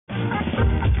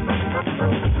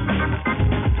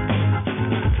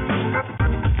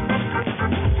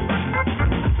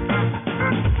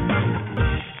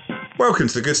Welcome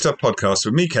to the Good Stuff Podcast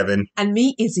with me, Kevin. And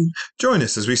me, Izzy. Join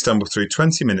us as we stumble through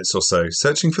 20 minutes or so,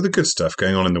 searching for the good stuff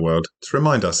going on in the world to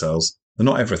remind ourselves that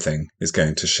not everything is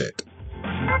going to shit.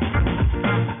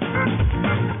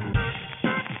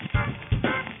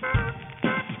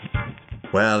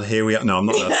 Well, here we are. No, I'm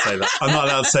not allowed to say that. I'm not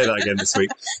allowed to say that again this week.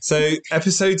 So,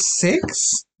 episode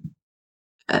 6?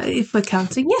 If we're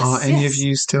counting, yes. Are any of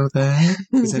you still there?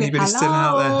 Is anybody still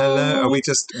out there? Hello? Are we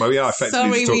just... Well, we are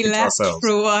effectively just talking to ourselves. Sorry, we left for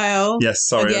a while. Yes,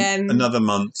 sorry. Again. Another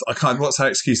month. I can't... What's our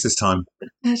excuse this time?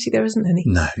 Actually, there isn't any.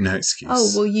 No excuse.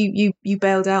 Oh, well, you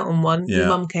bailed out on one. Yeah. Your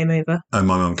mum came over. Oh,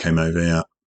 my mum came over, yeah.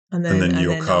 And then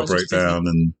your I car was broke just busy. down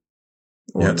and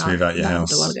you had to move out your That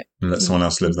house was a while ago. and let someone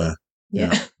else live there.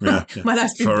 Yeah. Yeah. My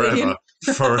life's been brilliant.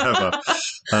 Forever.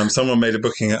 Someone made a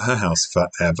booking at her house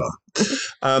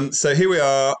forever. So here we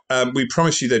are. We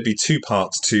promised you there'd be 2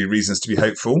 parts to Reasons to be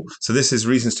Hopeful. So this is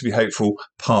Reasons to be Hopeful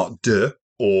Part 2,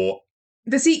 or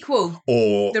The sequel.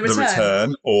 or The The Return.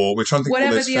 Return, or we're trying to think of all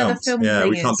Whatever those the films. other film Yeah,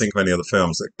 we thing can't is. think of any other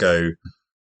films that go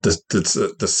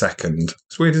the second.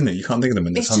 It's weird, isn't it? You can't think of them,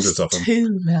 and there's It's hundreds just of them.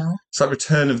 2 now. It's like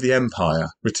Return of the Empire,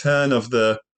 Return of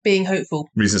the Being hopeful.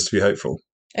 Reasons to be Hopeful.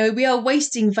 We are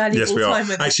wasting valuable Yes, we are. time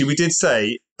with Actually, we did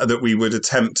say that we would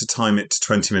attempt to time it to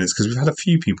 20 minutes because we've had a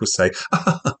few people say,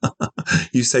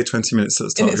 you say 20 minutes at the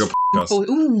start of your podcast.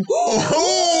 Ooh.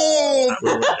 Oh!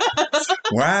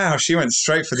 Wow, she went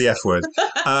straight for the F word.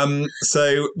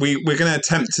 So we're going to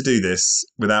attempt to do this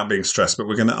without being stressed, but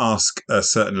we're going to ask a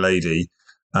certain lady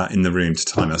in the room to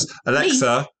time us.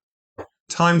 Alexa,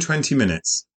 time 20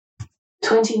 minutes.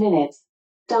 20 minutes.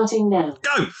 Starting now.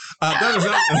 Go!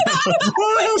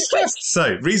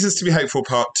 So, Reasons to be Hopeful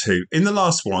Part 2. In the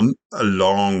last one, a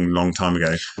long time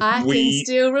ago, I can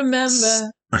still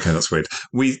remember. Okay, that's weird.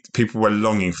 People were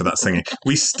longing for that singing.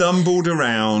 We stumbled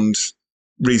around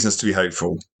Reasons to be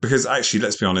Hopeful because actually,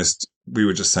 let's be honest, we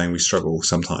were just saying we struggle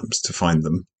sometimes to find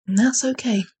them. That's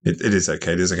okay. It is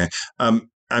okay. It is okay.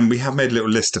 And we have made a little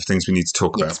list of things we need to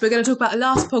talk about. Yes, we're going to talk about the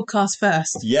last podcast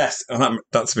first. Yes,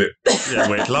 that's a bit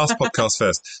weird. Last podcast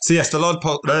first. So yes, the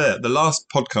last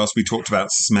podcast we talked about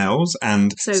smells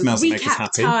and So smells that make us recap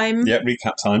happy. time. Yeah,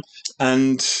 recap time.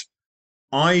 And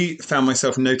I found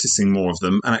myself noticing more of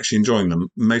them and actually enjoying them.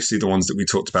 Mostly the ones that we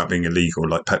talked about being illegal,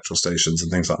 like petrol stations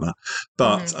and things like that.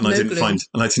 But I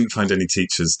didn't find any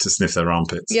teachers to sniff their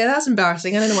armpits. Yeah, that's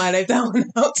embarrassing. I don't know why I left that one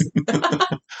out.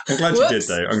 I'm glad you did,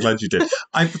 though. I'm glad you did. Do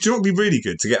you know what would be really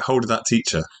good to get hold of that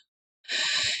teacher?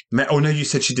 Oh no, you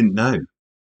said she didn't know.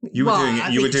 You were doing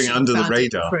it. You were doing it under the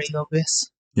radar. Pretty obvious.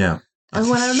 Yeah. And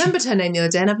when I remembered her name the other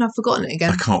day, and I've now forgotten it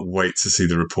again. I can't wait to see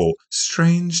the report.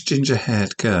 Strange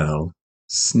ginger-haired girl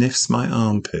sniffs my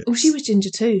armpit. Oh, she was ginger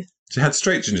too. She had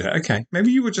straight ginger hair. Okay,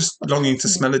 maybe you were just longing to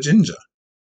smell a ginger.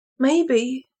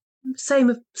 Maybe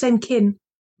same kin.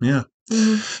 Yeah.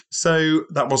 Mm. So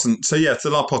that wasn't. So yeah, it's the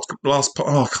last.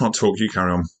 Oh, I can't talk. You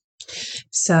carry on.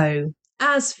 So,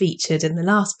 as featured in the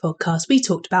last podcast, we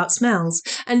talked about smells.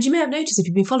 And you may have noticed, if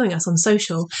you've been following us on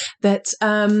social, that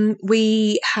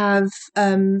we have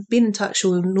been in touch,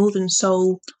 or Northern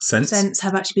Soul Scents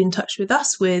have actually been in touch with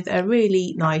us with a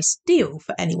really nice deal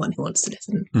for anyone who wants to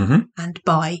listen and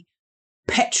buy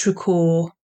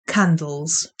petrichor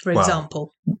candles, for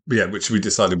example. Yeah, which we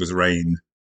decided was rain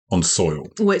on soil.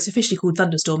 Well, it's officially called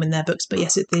Thunderstorm in their books, but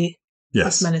yes, the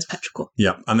smell is petrichor.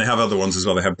 Yeah, and they have other ones as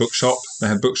well. They have Bookshop.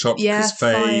 Yeah,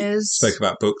 Faye fires. spoke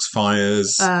about books,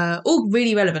 fires. All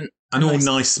really relevant. And all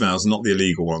nice smells, not the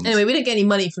illegal ones. Anyway, we don't get any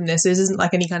money from this, so this isn't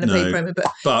like any kind of paid promo,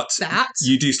 but that.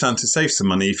 You do stand to save some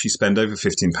money if you spend over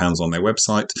 £15 on their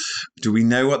website. Do we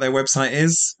know what their website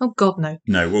is? Oh, God, no.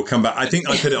 No, we'll come back. I think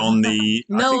I put it on the...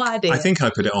 idea. I think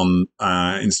I put it on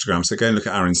Instagram, so go and look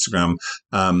at our Instagram.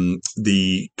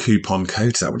 The coupon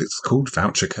code, is that what it's called?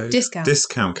 Voucher code?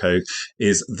 Discount code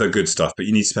is The Good Stuff, but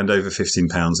you need to spend over £15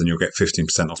 and you'll get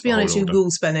 15% off. To be honest, you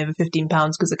will spend over £15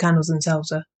 because the candles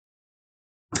themselves are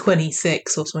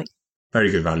 26 or something. Very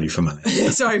good value for money.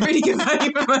 Sorry, really good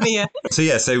value for money, yeah. So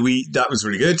that was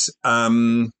really good.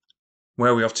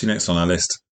 Where are we off to next on our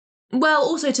list? Well,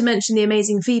 also to mention the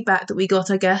amazing feedback that we got,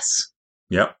 I guess.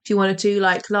 Yep. If you wanted to,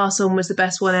 like, last one was the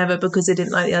best one ever because they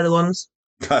didn't like the other ones.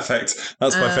 Perfect.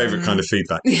 That's my favourite kind of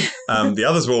feedback. The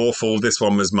others were awful. This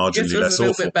one was marginally less awful. A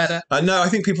little bit better. No, I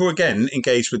think people, again,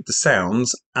 engaged with the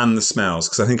sounds and the smells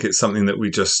because I think it's something that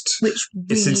we just... Which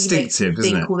it's really instinctive, makes me isn't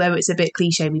think, it? although it's a bit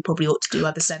cliche, we probably ought to do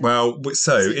other scents. Well,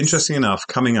 so, interesting enough,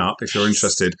 coming up, if you're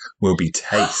interested, will be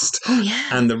taste. Oh, yeah.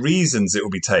 And the reasons it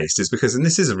will be taste is because, and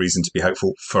this is a reason to be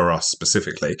hopeful for us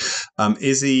specifically,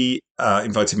 Izzy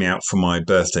invited me out for my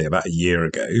birthday about a year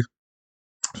ago.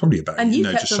 Probably about And you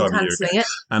just kept shy on of a year ago. cancelling it.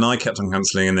 And I kept on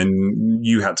cancelling, and then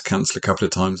you had to cancel a couple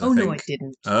of times, I Oh, think. no, I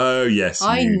didn't. Oh, yes,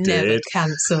 I you never did.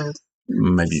 cancelled.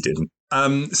 Maybe you didn't.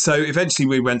 So eventually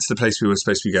we went to the place we were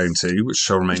supposed to be going to, which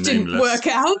shall remain It didn't nameless. work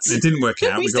out. It didn't work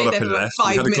out. We We got stayed up there and for left. 5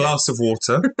 We had a minutes. glass of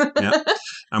water,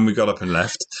 and we got up and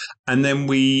left. And then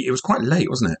it was quite late,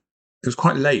 wasn't it? It was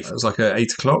quite late. It was like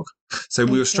 8 o'clock. So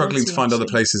we were struggling to find other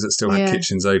places that still had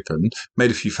kitchens open.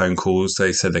 Made a few phone calls.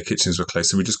 They said their kitchens were closed.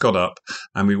 So we just got up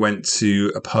and we went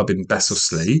to a pub in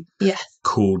Besselsley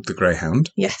called the Greyhound.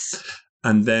 Yes.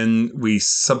 And then we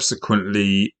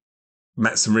subsequently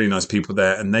met some really nice people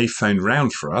there, and they phoned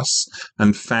round for us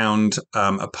and found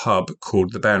a pub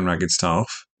called the Bear and Ragged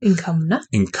Staff. In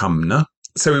Cumnor.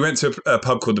 So we went to a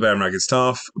pub called the Bear and Ragged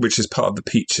Staff, which is part of the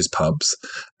Peaches pubs,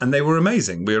 and they were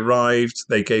amazing. We arrived,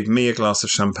 they gave me a glass of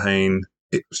champagne.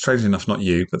 It, strangely enough, not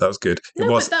you, but that was good. It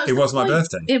was my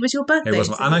birthday. It was your birthday.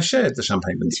 And I shared the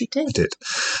champagne with you. You did.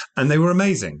 And they were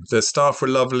amazing. The staff were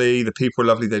lovely. The people were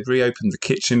lovely. They'd reopened the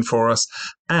kitchen for us.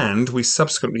 And we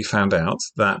subsequently found out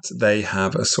that they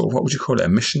have a sort of, what would you call it, a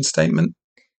mission statement?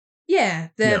 Yeah,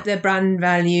 their brand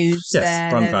values.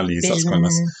 Yes, brand values. That's quite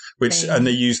nice. And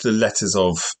they use the letters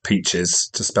of Peaches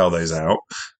to spell those out.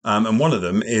 And one of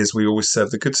them is we always serve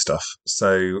the good stuff.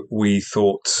 So we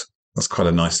thought that's quite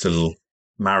a nice little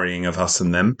marrying of us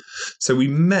and them. So we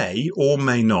may or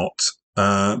may not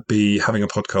be having a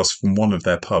podcast from one of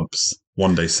their pubs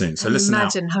one day soon. So listen out.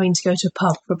 Imagine having to go to a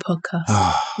pub for a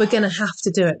podcast. We're going to have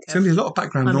to do it. It's going to be a lot of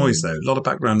background noise, though. A lot of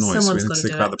background noise. So we need to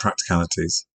think about the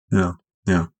practicalities. Yeah.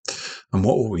 And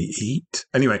what will we eat?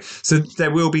 Anyway, so there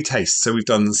will be taste. So we've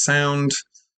done sound,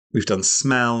 we've done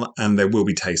smell, and there will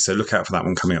be taste. So look out for that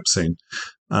one coming up soon.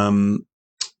 And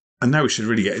now we should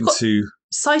really get into...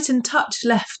 Sight and touch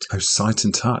left. Oh, sight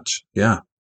and touch. Yeah.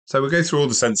 So we'll go through all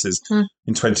the senses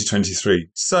in 2023.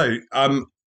 So I'm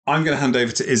going to hand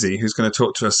over to Izzy, who's going to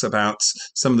talk to us about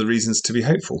some of the reasons to be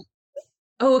hopeful.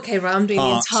 Oh, okay, right. I'm doing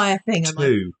the entire thing.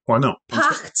 Why not?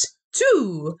 Part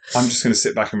 2. I'm just going to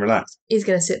sit back and relax. He's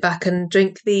going to sit back and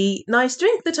drink the nice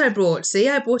drink that I brought. See,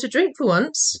 I bought a drink for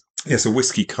once. Yes, a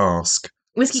whiskey cask.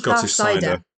 Scottish cask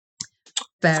cider.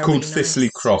 It's called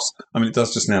Thistley Cross. I mean, it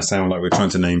does just now sound like we're trying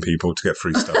to name people to get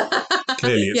free stuff.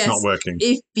 Clearly, it's not working.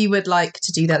 If you would like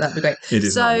to do that, that'd be great. It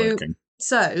is not working.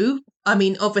 So, I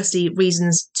mean, obviously,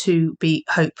 reasons to be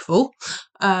hopeful.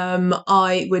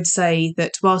 I would say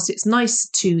that whilst it's nice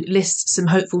to list some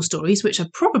hopeful stories, which I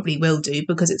probably will do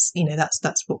because it's,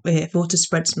 that's what we're here for, to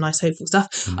spread some nice hopeful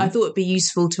stuff. Mm-hmm. I thought it'd be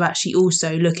useful to actually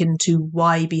also look into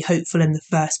why be hopeful in the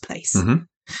first place.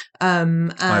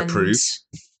 Mm-hmm. I approve.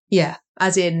 Yeah,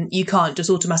 as in you can't just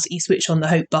automatically switch on the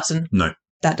hope button. No.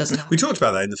 That doesn't happen. We talked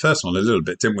about that in the first one a little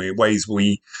bit, didn't we?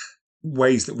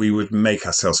 Ways that we would make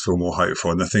ourselves feel more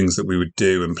hopeful, and the things that we would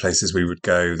do and places we would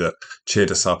go that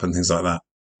cheered us up and things like that.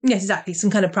 Yes, exactly. Some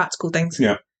kind of practical things.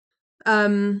 Yeah.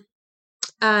 And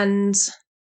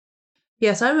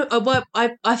yes,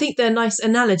 I think they're a nice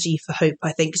analogy for hope,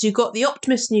 I think, because you've got the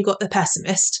optimist and you've got the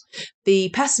pessimist. The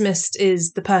pessimist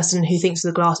is the person who thinks of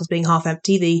the glass as being half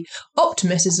empty. The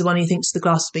optimist is the one who thinks of the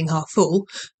glass as being half full.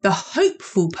 The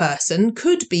hopeful person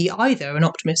could be either an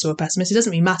optimist or a pessimist. It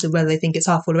doesn't really matter whether they think it's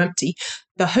half full or empty.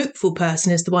 The hopeful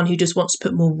person is the one who just wants to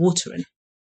put more water in.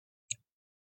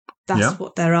 That's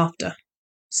what they're after.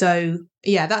 So,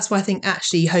 yeah, that's why I think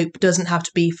actually hope doesn't have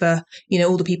to be for,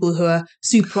 all the people who are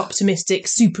super optimistic,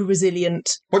 super resilient.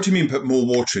 What do you mean put more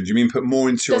water in? Do you mean put more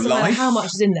into your life? Doesn't matter how much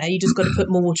is in there, you just got to put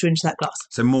more water into that glass.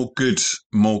 So more good.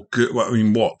 Well, I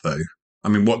mean, what, though? I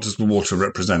mean, what does the water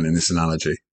represent in this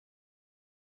analogy?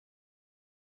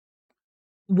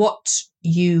 What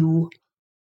you...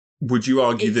 Would you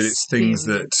argue that it's things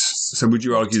that... So would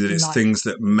you argue that it's things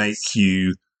that make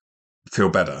you feel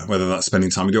better, whether that's spending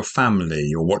time with your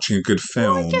family or watching a good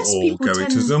film or going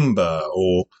to Zumba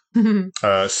or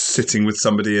sitting with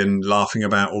somebody and laughing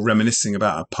about or reminiscing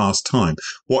about a past time?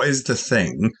 What is the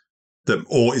thing that,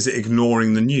 or is it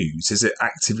ignoring the news? Is it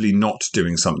actively not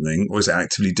doing something, or is it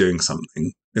actively doing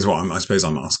something? Is what I suppose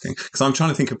I'm asking. Because I'm trying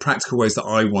to think of practical ways that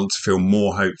I want to feel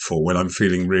more hopeful when I'm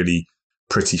feeling really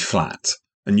pretty flat.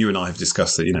 And you and I have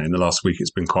discussed that, in the last week,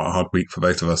 it's been quite a hard week for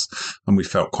both of us, and we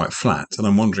felt quite flat. And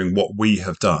I'm wondering what we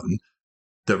have done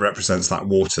that represents that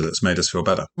water that's made us feel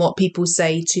better. What people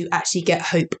say to actually get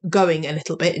hope going a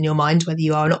little bit in your mind, whether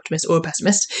you are an optimist or a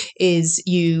pessimist, is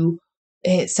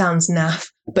it sounds naff,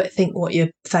 but think what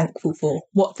you're thankful for,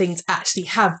 what things actually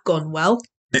have gone well.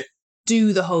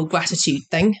 Do the whole gratitude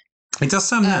thing. It does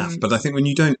sound naff, but I think when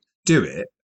you don't do it,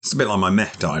 it's a bit like my meh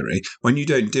diary. When you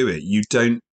don't do it, you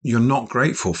don't you're not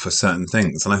grateful for certain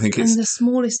things. And I think it's And the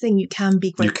smallest thing you can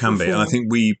be grateful you can be. for. And I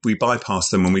think we bypass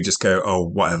them when we just go, oh,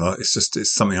 whatever.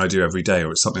 It's something I do every day,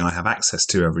 or it's something I have access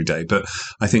to every day. But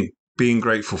I think being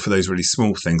grateful for those really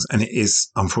small things, and it is,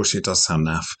 unfortunately, it does sound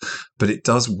naff, but it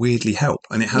does weirdly help.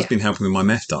 And it has been helping with my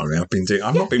meth diary.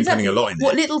 I've not been putting a lot in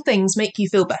What it. little things make you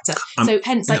feel better? So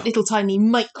hence little tiny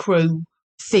micro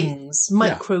things,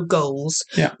 micro goals.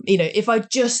 Yeah. If I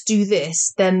just do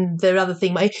this, then the other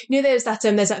thing might, there's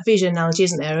that vision analogy,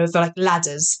 isn't there, of like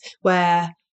ladders where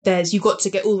you've got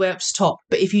to get all the way up to top.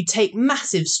 But if you take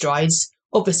massive strides,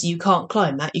 obviously you can't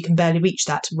climb that. You can barely reach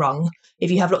that rung.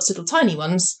 If you have lots of little tiny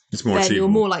ones, then you're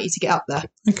more likely to get up there.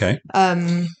 Okay.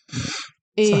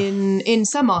 In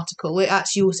some article, it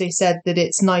actually also said that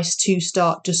it's nice to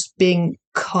start just being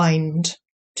kind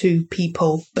to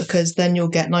people, because then you'll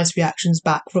get nice reactions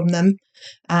back from them.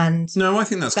 And no, I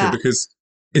think that's good, because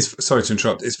sorry to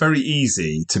interrupt. It's very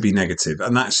easy to be negative.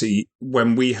 And actually,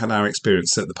 when we had our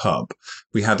experience at the pub,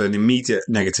 we had an immediate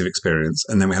negative experience,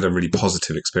 and then we had a really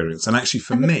positive experience. And actually,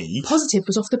 for me, positive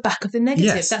was off the back of the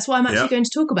negative. Yes, that's what I'm actually going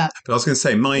to talk about. But I was going to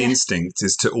say, my instinct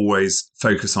is to always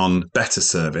focus on better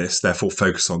service, therefore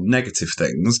focus on negative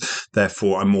things,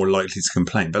 therefore I'm more likely to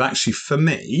complain. But actually, for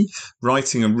me,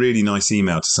 writing a really nice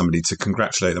email to somebody to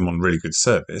congratulate them on really good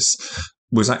service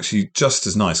was actually just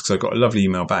as nice, because I got a lovely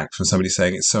email back from somebody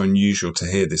saying it's so unusual to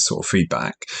hear this sort of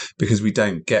feedback, because we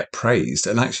don't get praised.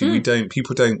 And actually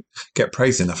people don't get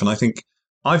praised enough. And I think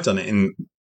I've done it in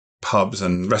pubs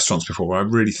and restaurants before, where I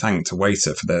really thanked a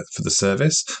waiter for the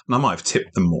service, and I might have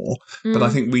tipped them more, but I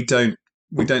think we don't,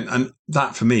 and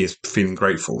that for me is feeling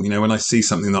grateful. When I see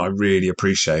something that I really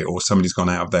appreciate, or somebody's gone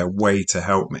out of their way to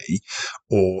help me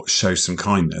or show some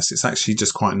kindness, it's actually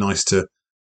just quite nice to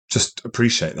just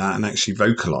appreciate that and actually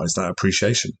vocalize that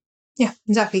appreciation. Yeah,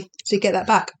 exactly. So you get that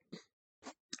back.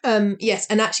 Yes,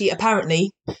 and actually,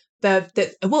 apparently,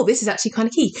 this is actually kind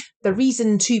of key. The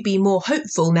reason to be more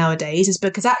hopeful nowadays is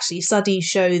because actually studies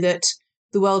show that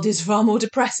the world is far more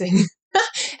depressing.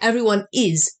 Everyone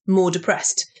is more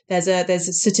depressed. There's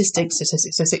statistics,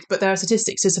 but there are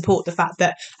statistics to support the fact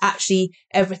that actually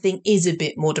everything is a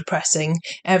bit more depressing.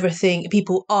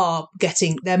 People are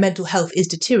getting, their mental health is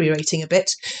deteriorating a bit.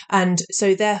 And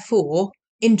so therefore,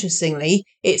 interestingly,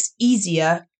 it's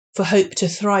easier for hope to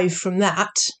thrive from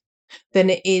that than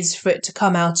it is for it to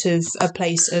come out of a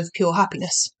place of pure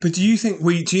happiness. But do you think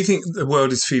the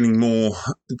world is feeling more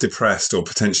depressed, or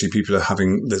potentially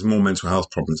there's more mental health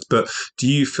problems? But do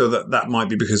you feel that might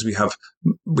be because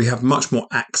we have much more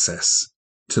access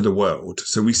to the world,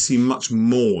 so we see much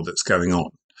more that's going on?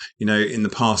 In the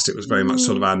past, it was very much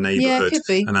sort of our neighbourhood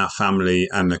and our family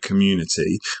and the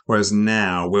community, whereas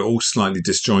now we're all slightly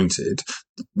disjointed.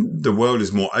 The world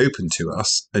is more open to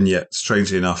us, and yet,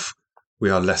 strangely enough, we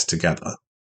are less together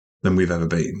than we've ever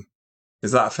been.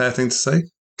 Is that a fair thing to say?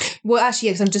 Well, actually,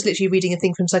 yes, I'm just literally reading a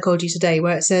thing from Psychology Today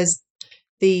where it says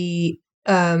the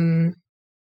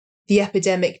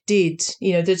epidemic did,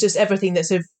 there's just everything that's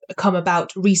sort of come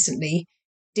about recently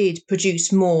did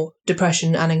produce more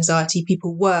depression and anxiety.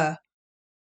 People were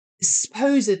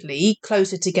supposedly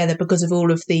closer together because of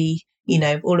all of the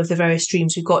various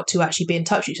streams we've got to actually be in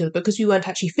touch with each other. Because we weren't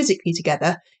actually physically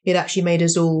together, it actually made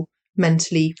us all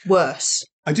mentally worse.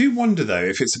 I do wonder, though,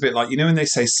 if it's a bit like, when they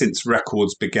say since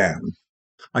records began,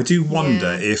 I do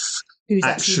wonder if who's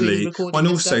actually recording, and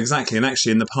also exactly, and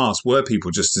actually in the past, were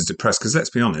people just as depressed? Because let's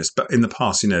be honest, but in the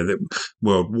past, the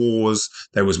world wars,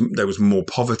 there was more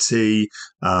poverty,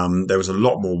 there was a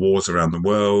lot more wars around the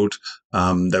world,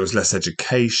 there was less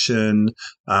education,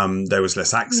 there was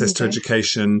less access to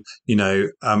education,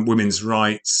 women's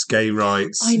rights, gay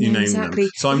rights, you name them.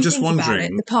 So I'm just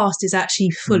wondering, the past is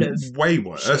actually full of way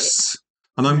worse, shit.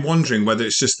 And I'm wondering whether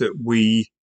it's just that we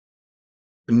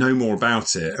know more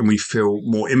about it and we feel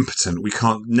more impotent. We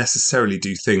can't necessarily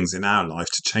do things in our life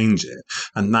to change it,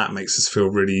 and that makes us feel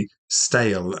really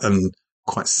stale and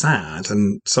quite sad,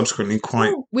 and subsequently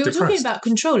quite we were depressed. talking about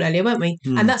control earlier, weren't we?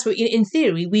 And that's what, in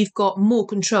theory, we've got more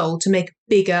control to make a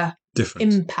bigger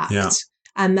impact,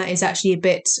 and that is actually a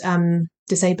bit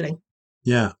disabling.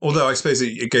 Yeah, although I suppose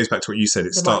it goes back to what you said.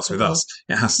 It starts with us.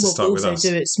 It has to start with us. Also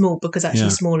do it small, because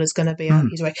actually small is going to be a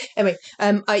easy way. Anyway,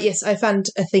 I found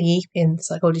a thingy in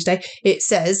Psychology Today. It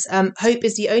says, hope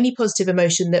is the only positive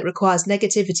emotion that requires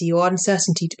negativity or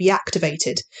uncertainty to be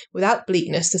activated. Without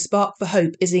bleakness, the spark for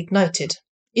hope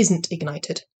isn't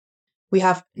ignited. We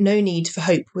have no need for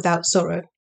hope without sorrow.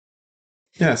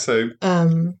 Yeah, so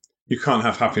you can't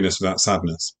have happiness without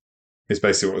sadness. Is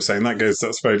basically what we're saying.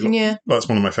 That's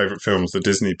one of my favourite films, the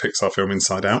Disney Pixar film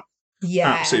Inside Out. Yeah.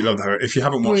 Absolutely love that. If you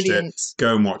haven't watched it,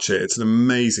 go and watch it. It's an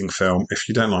amazing film. If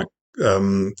you don't like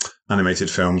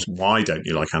animated films. Why don't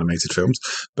you like animated films?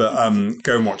 But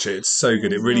go and watch it. It's so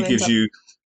good. It really gives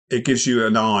you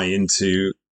an eye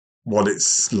into what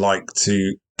it's like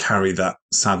to carry that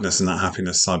sadness and that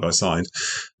happiness side by side.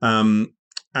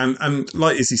 And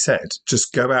like Izzy said,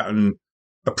 just go out and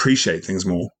appreciate things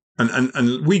more.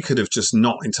 And we could have just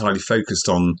not entirely focused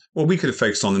on, well, we could have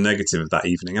focused on the negative of that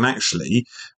evening. And actually,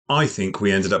 I think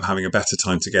we ended up having a better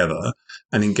time together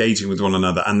and engaging with one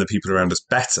another and the people around us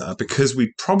better, because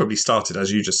we probably started,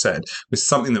 as you just said, with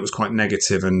something that was quite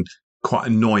negative and quite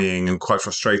annoying and quite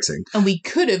frustrating. And we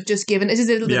could have just given, this is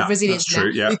a little bit of resilience. That's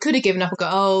true, yeah. We could have given up and go,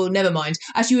 oh, never mind.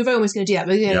 Actually, we were almost going to do that.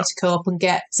 We were going to go up and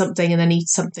get something and then eat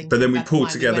something. But then we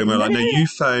pulled together and we're like, no, you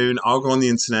phone, I'll go on the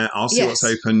internet, I'll see what's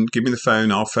open, give me the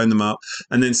phone, I'll phone them up.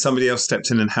 And then somebody else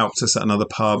stepped in and helped us at another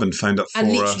pub and phoned up for us.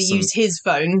 And literally used his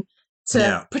phone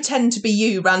to pretend to be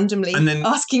you randomly, and then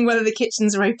asking whether the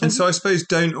kitchens are open. And so I suppose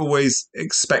don't always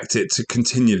expect it to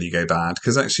continually go bad,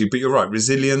 because actually, but you're right,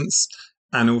 resilience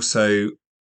and also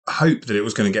hope that it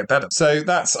was going to get better. So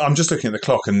I'm just looking at the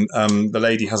clock, and the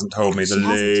lady hasn't told me. The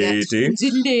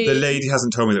lady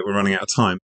hasn't told me that we're running out of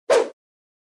time.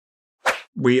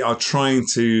 We are trying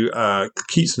to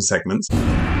keep some segments. 7,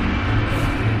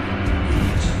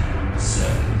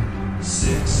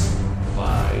 6,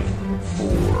 5,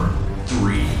 4,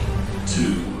 3, 2,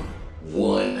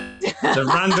 1. The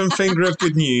random finger of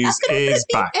good news is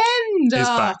back.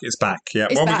 It's back. Yeah.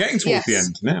 Well, we're getting towards the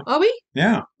end now. Are we?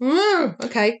 Yeah.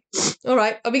 Okay. All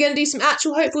right. Are we going to do some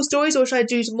actual hopeful stories, or should I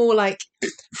do some more like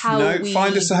how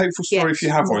find us a hopeful story if you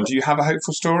have one. Do you have a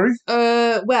hopeful story?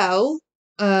 Well,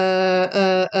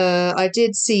 I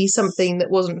did see something that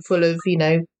wasn't full of,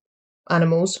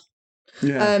 animals.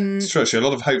 Yeah. It's true, actually, a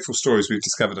lot of hopeful stories we've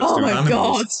discovered are still animals.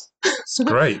 God. It's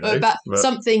great, though. But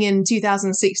something in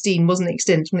 2016 wasn't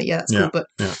extinct. Yeah, that's cool. But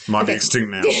might be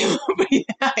extinct now.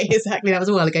 Yeah, exactly. That was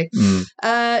a while ago.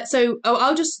 So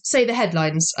I'll just say the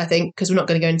headlines, I think, because we're not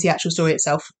going to go into the actual story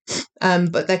itself.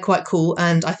 But they're quite cool,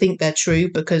 and I think they're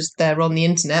true because they're on the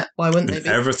internet. Why wouldn't they be?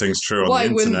 Everything's true on the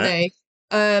internet. Why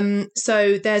wouldn't they?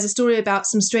 So there's a story about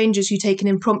some strangers who take an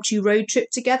impromptu road trip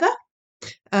together.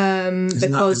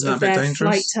 Because of their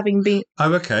flight having been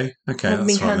been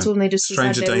cancelled, and they just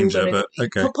stranger danger, but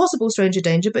okay, possible stranger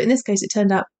danger. But in this case, it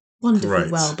turned out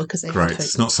wonderfully well because they had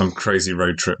It's not some crazy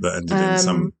road trip that ended in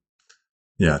some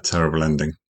terrible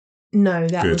ending. No,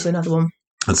 that was another one.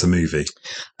 That's a movie.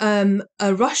 A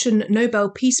Russian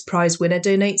Nobel Peace Prize winner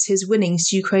donates his winnings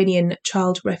to Ukrainian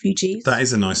child refugees. That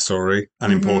is a nice story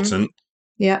and important.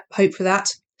 Yeah, hope for that.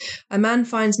 A man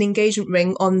finds an engagement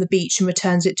ring on the beach and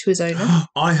returns it to his owner.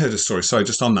 I heard a story. Sorry,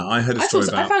 just on that. I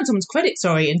found someone's credit.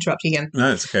 Sorry, interrupting again.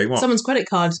 No, it's okay. What? Someone's credit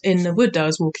card in the wood I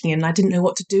was walking in, and I didn't know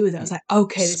what to do with it. I was like,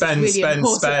 okay, this is really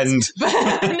important. Spend.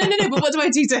 No. But what do I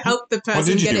do to help the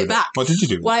person get it back? What did you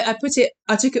do? Well,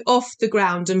 I took it off the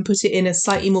ground and put it in a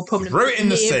slightly more prominent Threw it in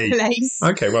the sea. Place.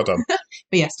 Okay, well done.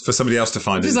 But yes, for somebody else to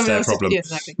find it's their problem.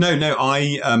 Exactly. No.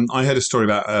 I heard a story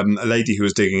about a lady who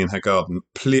was digging in her garden.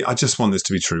 I just want this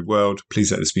to be true. World,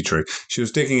 please let this be true. She was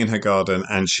digging in her garden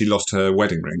and she lost her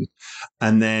wedding ring.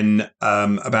 And then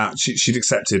she'd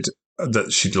accepted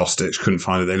that she'd lost it. She couldn't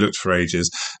find it. They looked for ages.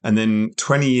 And then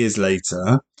 20 years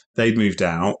later, they'd moved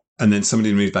out. And then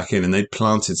somebody moved back in and they'd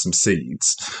planted some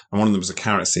seeds. And one of them was a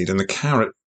carrot seed. And the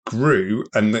carrot grew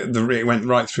and it went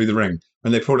right through the ring.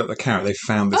 When they pulled up the carrot, they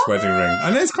found this wedding ring.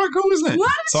 And it's quite cool, isn't it?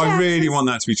 So I really want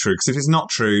that to be true. Because if it's not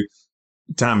true,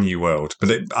 damn you, world.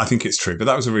 But I think it's true. But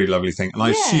that was a really lovely thing. And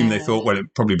I assume they thought, well, it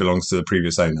probably belongs to the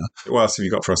previous owner. What else have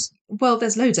you got for us? Well,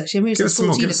 there's loads, actually. Give us some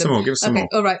more.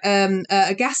 All right.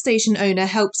 A gas station owner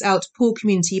helps out poor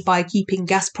community by keeping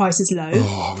gas prices low.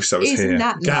 Oh, I wish that was here.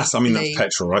 Gas, lovely? that's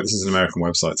petrol, right? This is an American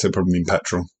website, so it probably mean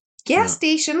petrol. Gas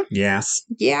station. Yes.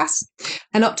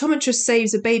 An optometrist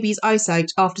saves a baby's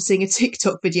eyesight after seeing a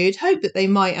TikTok video. You'd hope that they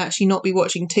might actually not be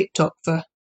watching TikTok for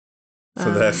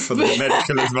their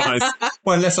medical advice.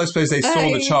 Well, unless I suppose they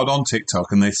saw the child on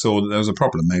TikTok and they saw that there was a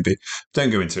problem, maybe.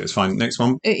 Don't go into it. It's fine. Next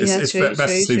one. It's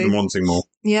best to leave them wanting more.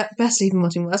 Yeah, best to leave them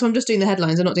wanting more. That's why I'm just doing the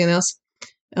headlines. I'm not doing anything else.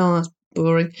 Oh, that's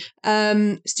boring.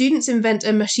 Students invent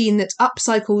a machine that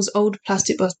upcycles old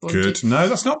plastic bus boards. Good. No,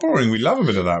 that's not boring. We love a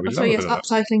bit of that.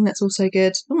 Upcycling, that's also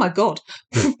good. Oh my God.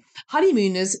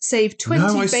 Honeymooners save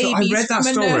 20 babies I read that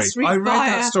from story. a nursery I read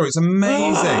that story. It's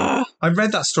amazing. I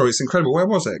read that story. It's incredible. Where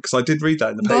was it? Because I did read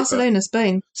that in the paper. Barcelona,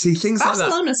 Spain. See, things like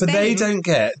that. But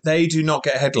they do not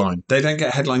get headline. They don't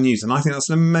get headline news. And I think that's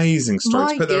an amazing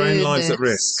story to put their own lives at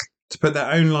risk. To put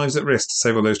their own lives at risk to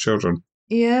save all those children.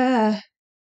 Yeah.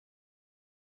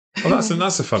 Well,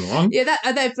 that's a fun one. Yeah,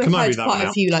 they've Can I read had that quite one a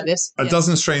out? few like this. A Yeah.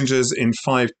 dozen strangers in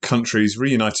 5 countries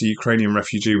reunite a Ukrainian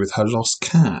refugee with her lost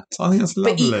cat. I think that's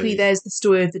lovely. But equally, there's the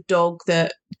story of the dog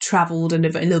that travelled and a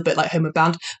little bit like Homeward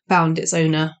Bound, found its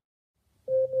owner.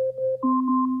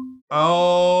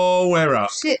 Oh, we're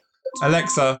up. Shit.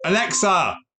 Alexa,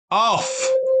 off!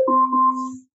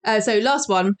 So last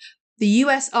one. The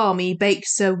US Army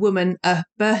bakes a woman a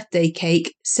birthday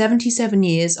cake 77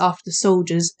 years after the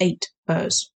soldiers ate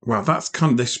hers. Well, that's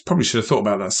they probably should have thought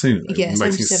about that sooner. Yeah,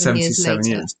 77 years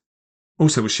later.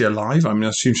 Also, was she alive? I mean, I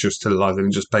assume she was still alive. They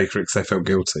didn't just bake her because they felt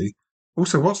guilty.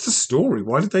 Also, what's the story?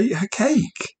 Why did they eat her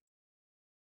cake?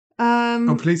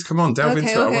 Oh, please, come on, delve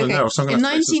into it. I want to know. So I'm In gonna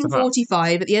have to look stuff up.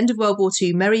 1945, at the end of World War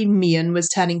II, Mary Meehan was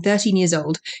turning 13 years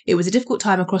old. It was a difficult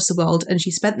time across the world, and she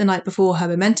spent the night before her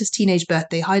momentous teenage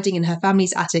birthday hiding in her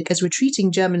family's attic as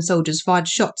retreating German soldiers fired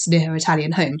shots near her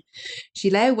Italian home.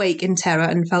 She lay awake in terror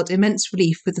and felt immense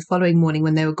relief with the following morning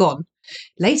when they were gone.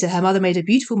 Later, her mother made a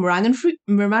beautiful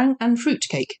meringue and fruit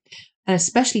cake, an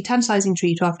especially tantalising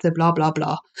treat after the blah blah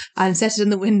blah, and set it in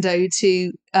the window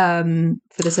to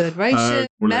for the celebration.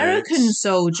 American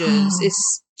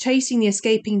soldiers chasing the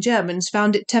escaping Germans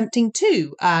found it tempting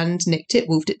too and nicked it,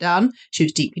 wolfed it down. She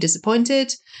was deeply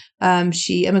disappointed.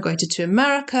 She emigrated to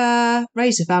America,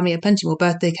 raised a family, had plenty more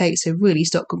birthday cakes, so really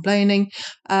stopped complaining.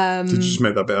 Did you just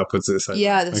make that bit up? Or did it say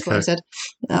Yeah, that's what I said.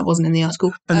 That wasn't in the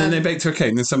article. And then they baked her a cake,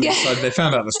 and then somebody decided they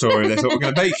found out the story. They thought, we're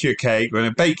going to bake you a cake. We're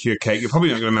going to bake you a cake. You're probably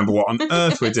not going to remember what on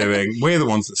earth we're doing. We're the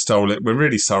ones that stole it. We're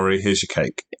really sorry. Here's your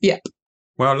cake. Yeah.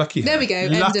 Well, lucky her. There we go.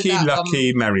 End of that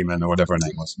Lucky Merriman, or whatever her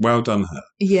name was. Well done, her.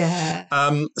 Yeah.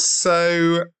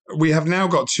 So we have now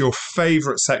got to your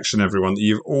favourite section, everyone, that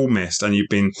you've all missed and you've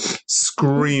been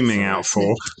screaming out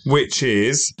for, which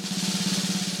is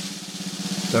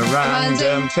the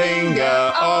random finger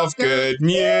of good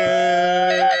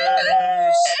news.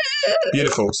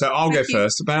 Beautiful. So I'll go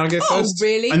first. May I go first? Oh,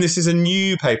 really? And this is a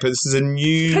new paper. This is a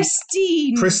new...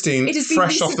 Pristine. It has been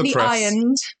fresh off the recently press.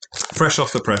 ironed. Fresh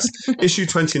off the press. Issue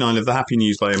 29 of The Happy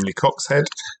News by Emily Coxhead.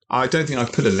 I don't think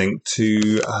I've put a link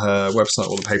to her website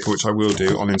or the paper, which I will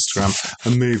do on Instagram,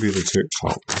 and maybe the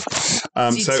TikTok.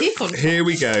 So here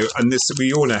we go. And this,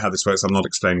 we all know how this works. I'm not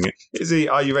explaining it. Izzy,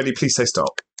 are you ready? Please say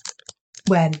stop.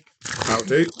 When? That'll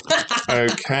do.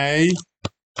 Okay.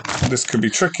 This could be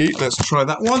tricky. Let's try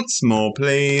that once more,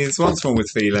 please. Once more with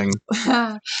feeling.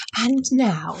 And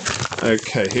now.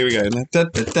 Okay, here we go. No.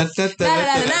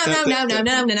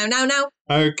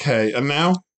 Okay, and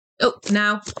now? Oh,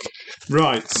 now.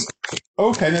 Right.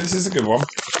 Okay, now this is a good one.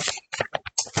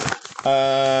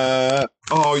 I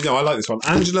like this one.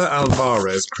 Angela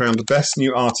Alvarez crowned Best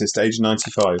New Artist, age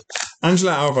 95.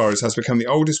 Angela Alvarez has become the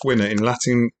oldest winner in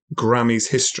Latin Grammys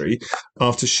history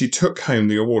after she took home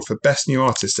the award for Best New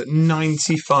Artist at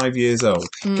 95 years old.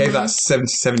 Gave that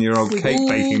 77-year-old cake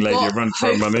baking lady a run for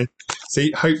her money.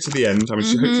 See, hope to the end. I mean,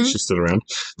 hopefully she's still around.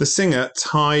 The singer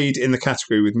tied in the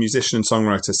category with musician and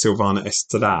songwriter Silvana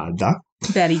Estrada.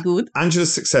 Very good.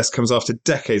 Angela's success comes after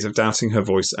decades of doubting her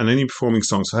voice and only performing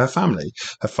songs for her family.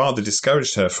 Her father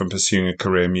discouraged her from pursuing a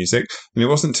career in music, and it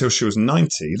wasn't until she was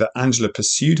 90 that Angela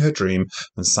pursued her dream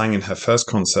and sang in her first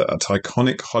concert at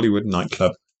iconic Hollywood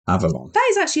nightclub Avalon. That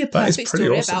is actually a perfect story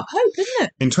awesome. about hope, isn't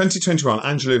it? In 2021,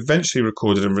 Angela eventually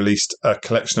recorded and released a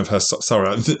collection of her... Sorry,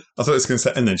 I thought it was going to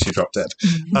say... And then she dropped dead.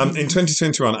 In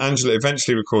 2021, Angela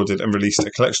eventually recorded and released a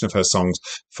collection of her songs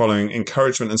following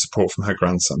encouragement and support from her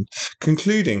grandson.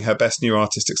 Concluding her Best New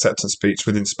Artist acceptance speech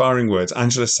with inspiring words,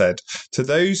 Angela said, "To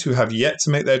those who have yet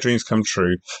to make their dreams come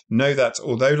true, know that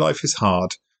although life is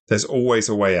hard, there's always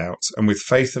a way out. And with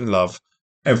faith and love,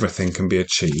 everything can be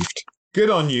achieved." Good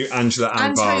on you, Angela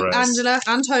Alvarez. And hope, Angela,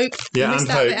 and hope. Yeah, and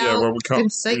hope. Yeah, well, we can't.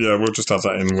 Yeah, we'll just add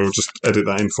that in. We'll just edit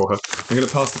that in for her. I'm going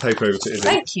to pass the paper over to Izzy.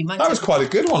 Thank you, That was quite a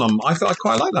good one. I thought I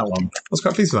quite like that one. I was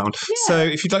quite pleased with that one. Yeah. So,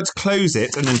 if you'd like to close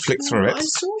it and then flick through it,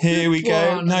 here we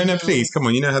go. No, please, come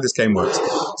on. You know how this game works.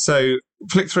 So,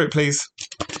 flick through it, please.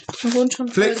 Flick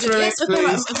through it,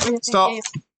 please. Stop.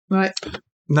 Right.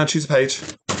 Now choose a page.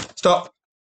 Stop.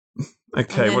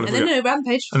 Okay, what have we got? No,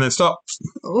 rampage. And then stop.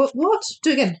 What? Do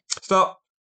it again. Stop.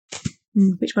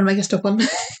 Which one am I going to stop on?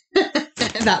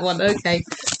 That one, okay.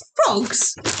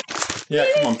 Frogs. Yeah,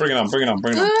 come on, bring it on.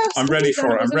 I'm ready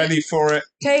for it.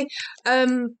 Okay.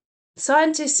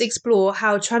 Scientists explore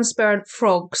how transparent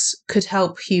frogs could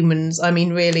help humans. I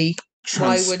mean, really.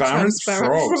 Transparent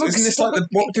frogs. Isn't this like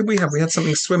what did we have? We had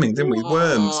something swimming, didn't we?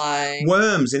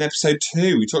 Worms in episode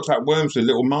 2. We talked about worms with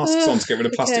little masks on to get rid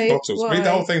of plastic bottles. Read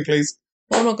the whole thing, please.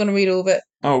 I'm not going to read all of it.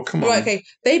 Oh, come on. Right, okay.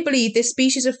 They believe this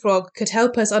species of frog could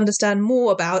help us understand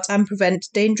more about and prevent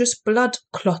dangerous blood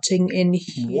clotting in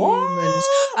humans.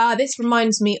 This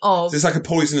reminds me of It's like a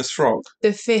poisonous frog.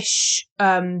 the fish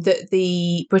that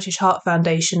the British Heart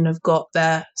Foundation have got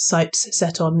their sights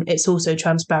set on. It's also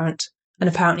transparent. And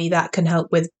apparently that can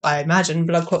help with, I imagine,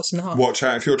 blood clots in the heart. Watch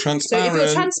out if you're So transparent. if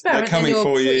you're transparent, they're coming then you're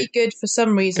for pretty you. good for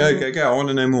some reason. Go. I want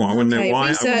to know more. I want to know why. I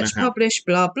want to Research know how. published,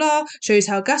 blah, blah, shows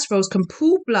how gas frogs can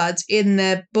pool blood in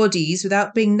their bodies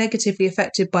without being negatively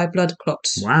affected by blood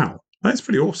clots. Wow. That's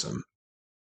pretty awesome.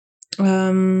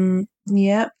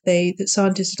 Yeah, the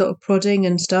scientists did a lot of prodding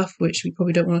and stuff, which we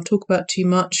probably don't want to talk about too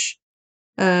much.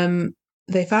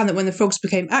 They found that when the frogs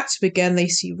became active again, they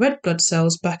see red blood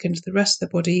cells back into the rest of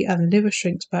the body and the liver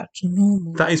shrinks back to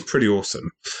normal. That is pretty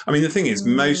awesome. I mean, the thing is,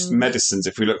 most medicines,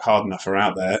 if we look hard enough, are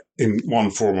out there in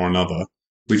one form or another.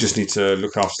 We just need to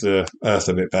look after the earth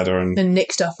a bit better and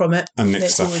nick stuff from it. nick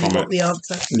It's stuff already from got it. the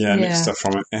answer. Yeah, nick stuff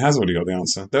from it. It has already got the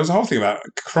answer. There was a whole thing about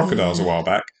crocodiles a while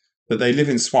back, that they live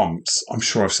in swamps. I'm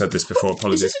sure I've said this before.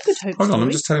 Apologies. Is this a good hope Hold on, story?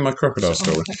 I'm just telling my crocodile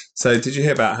story. Okay. So, did you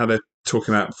hear about how they're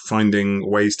talking about finding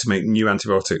ways to make new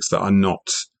antibiotics that are not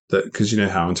that? Because you know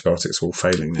how antibiotics are all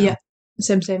failing now. Yeah.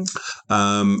 Same. From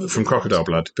crocodile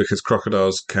blood, because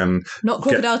crocodiles can Not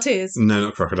crocodile tears. no,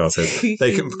 not crocodile tears.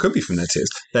 They could be from their tears.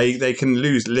 They can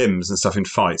lose limbs and stuff in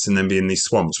fights, and then be in these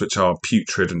swamps which are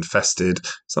putrid and fested.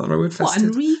 Is that the right word? What, Fested.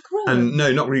 and regrow? And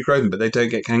no, not regrow them, but they don't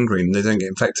get gangrene. They don't get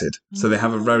infected. So they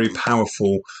have a very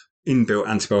powerful inbuilt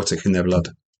antibiotic in their blood.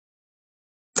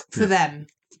 For them.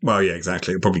 Well, yeah,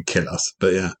 exactly. It'll probably kill us,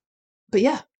 but yeah. But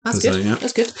yeah, that's So, good. yeah.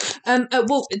 That's good.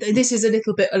 Well, this is a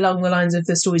little bit along the lines of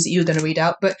the stories that you were going to read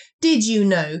out, but did you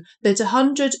know that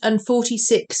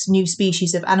 146 new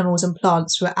species of animals and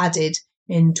plants were added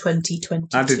in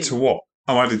 2022? Added to what?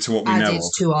 Oh, added to what we know Added of.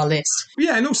 to our list.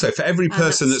 Yeah, and also for every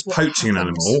person that's that's what poaching an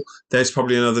happens. animal, there's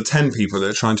probably another 10 people that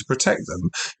are trying to protect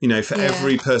them. You know, for Yeah.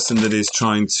 every person that is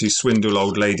trying to swindle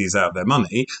old ladies out of their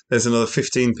money, there's another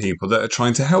 15 people that are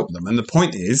trying to help them. And the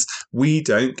point is, we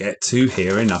don't get to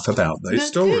hear enough about those Good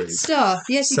stories. stuff.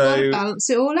 Yes, you've So- got to balance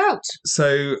it all out.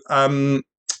 So,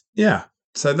 yeah.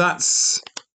 So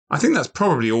I think that's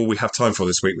probably all we have time for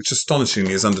this week, which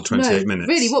astonishingly is under 28 minutes.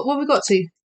 Really, what have we got to?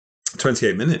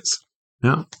 28 minutes.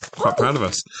 Yeah, quite proud of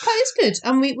us. That is good.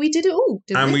 And we did it all,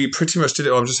 didn't And we? we pretty much did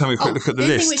it. I'm just having a quick Oh, look at the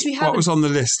the only thing list. which we What haven't- was on the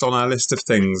list, on our list of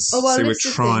things? Oh, our See, we're list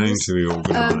of trying things. to be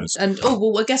organised. I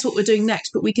guess what we're doing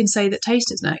next, but we can say that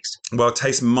taste is next. Well,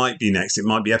 taste might be next. It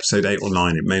might be episode 8 or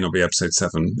 9. It may not be episode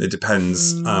 7. It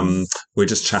depends. We're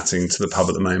just chatting to the pub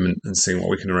at the moment and seeing what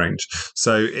we can arrange.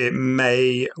 So it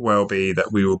may well be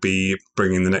that we will be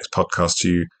bringing the next podcast to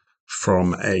you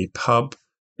from a pub.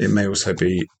 It may also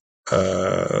be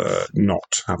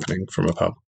not happening from a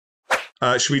pub.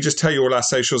 Should we just tell you all our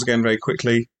socials again very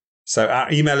quickly? So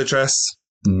our email address,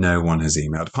 no one has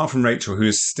emailed, apart from Rachel, who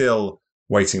is still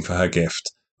waiting for her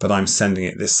gift. But I'm sending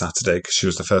it this Saturday because she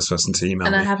was the first person to email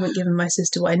And me. I haven't given my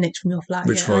sister what I nicked from your flat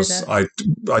Which yet was, either.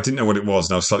 I didn't know what it was,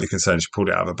 and I was slightly concerned. She pulled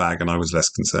it out of a bag, and I was less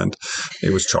concerned. It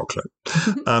was chocolate.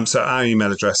 So our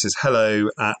email address is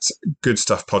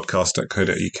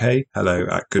hello@goodstuffpodcast.co.uk.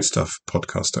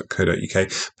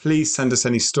 Hello@goodstuffpodcast.co.uk. Please send us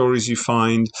any stories you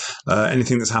find,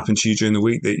 anything that's happened to you during the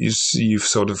week that you've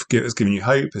sort of has given you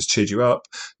hope, has cheered you up,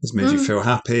 has made you feel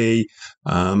happy.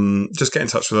 Just get in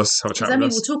touch with us, have a chat Then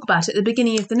with we us. will talk about it at the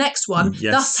beginning of the next one,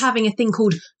 Yes. thus having a thing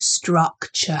called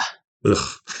structure. Ugh.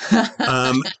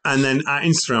 And then our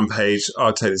Instagram page,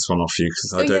 I'll take this one off you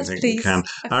because I Oh, don't yes, think please. you can. I Our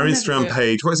can never do Instagram it.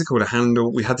 page, what is it called? A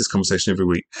handle? We had this conversation every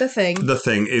week. The thing. The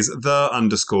thing is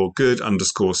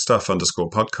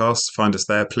the_good_stuff_podcast. Find us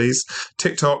there, please.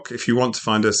 TikTok, if you want to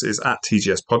find us, is at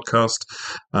TGS Podcast.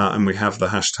 And we have the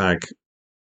hashtag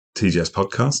TGS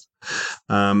Podcast.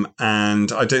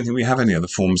 And I don't think we have any other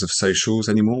forms of socials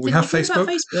anymore. We have Did you talk Facebook. about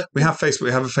Facebook. We have Facebook.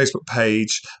 We have a Facebook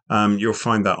page. You'll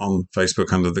find that on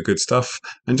Facebook under the good stuff.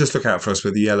 And just look out for us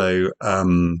with the yellow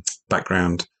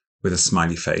background with a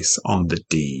smiley face on the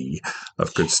D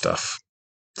of good stuff.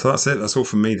 So that's it. That's all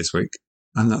from me this week.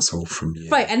 And that's all from you.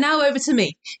 Right, and now over to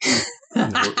me.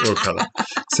 We'll cut that.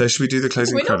 So should we do the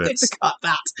closing We're not going credits? to cut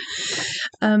that.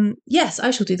 Yes,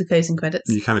 I shall do the closing credits.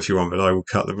 You can if you want, but I will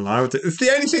cut them. It's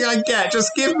the only thing I get.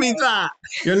 Just give me that.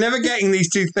 You're never getting these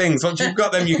two things. Once you've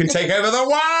got them, you can take over the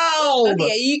world.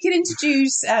 Okay, you can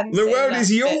introduce and The say world that is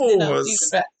bit, then I'll do yours.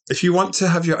 the rest. If you want to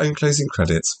have your own closing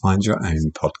credits, find your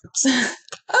own podcast.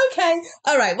 Okay.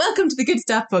 All right. Welcome to the Good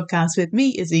Stuff Podcast with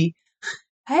me, Izzy.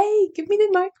 Hey, give me the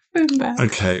microphone back.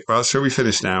 Okay, well, shall we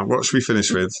finish now? What should we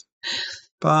finish with?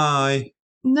 Bye.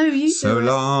 No, you So do it.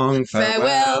 long,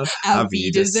 farewell, Auf auf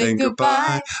Wiedersehen,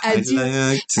 goodbye. I'd Adieu.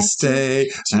 like to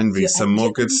stay and read some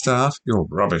more good stuff. You're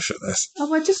rubbish at this.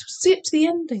 Oh, I just skipped the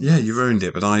ending. Yeah, you ruined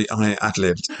it, but I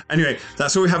ad-libbed. Anyway,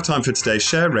 that's all we have time for today.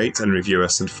 Share, rate, and review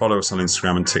us, and follow us on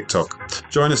Instagram and TikTok.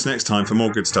 Join us next time for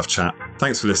more Good Stuff chat.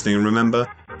 Thanks for listening, and remember,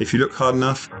 if you look hard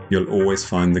enough, you'll always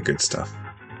find the good stuff.